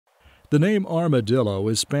The name armadillo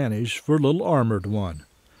is Spanish for little armored one.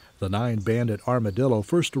 The nine-banded armadillo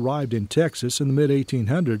first arrived in Texas in the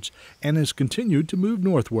mid-1800s and has continued to move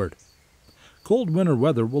northward. Cold winter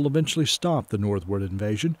weather will eventually stop the northward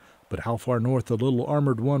invasion, but how far north the little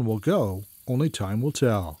armored one will go, only time will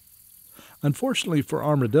tell. Unfortunately for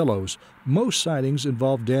armadillos, most sightings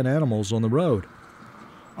involve dead animals on the road.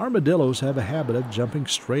 Armadillos have a habit of jumping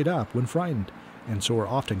straight up when frightened, and so are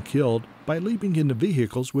often killed by leaping into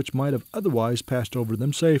vehicles which might have otherwise passed over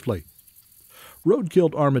them safely.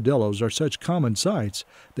 Road-killed armadillos are such common sights,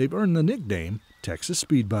 they've earned the nickname Texas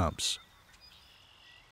speed bumps.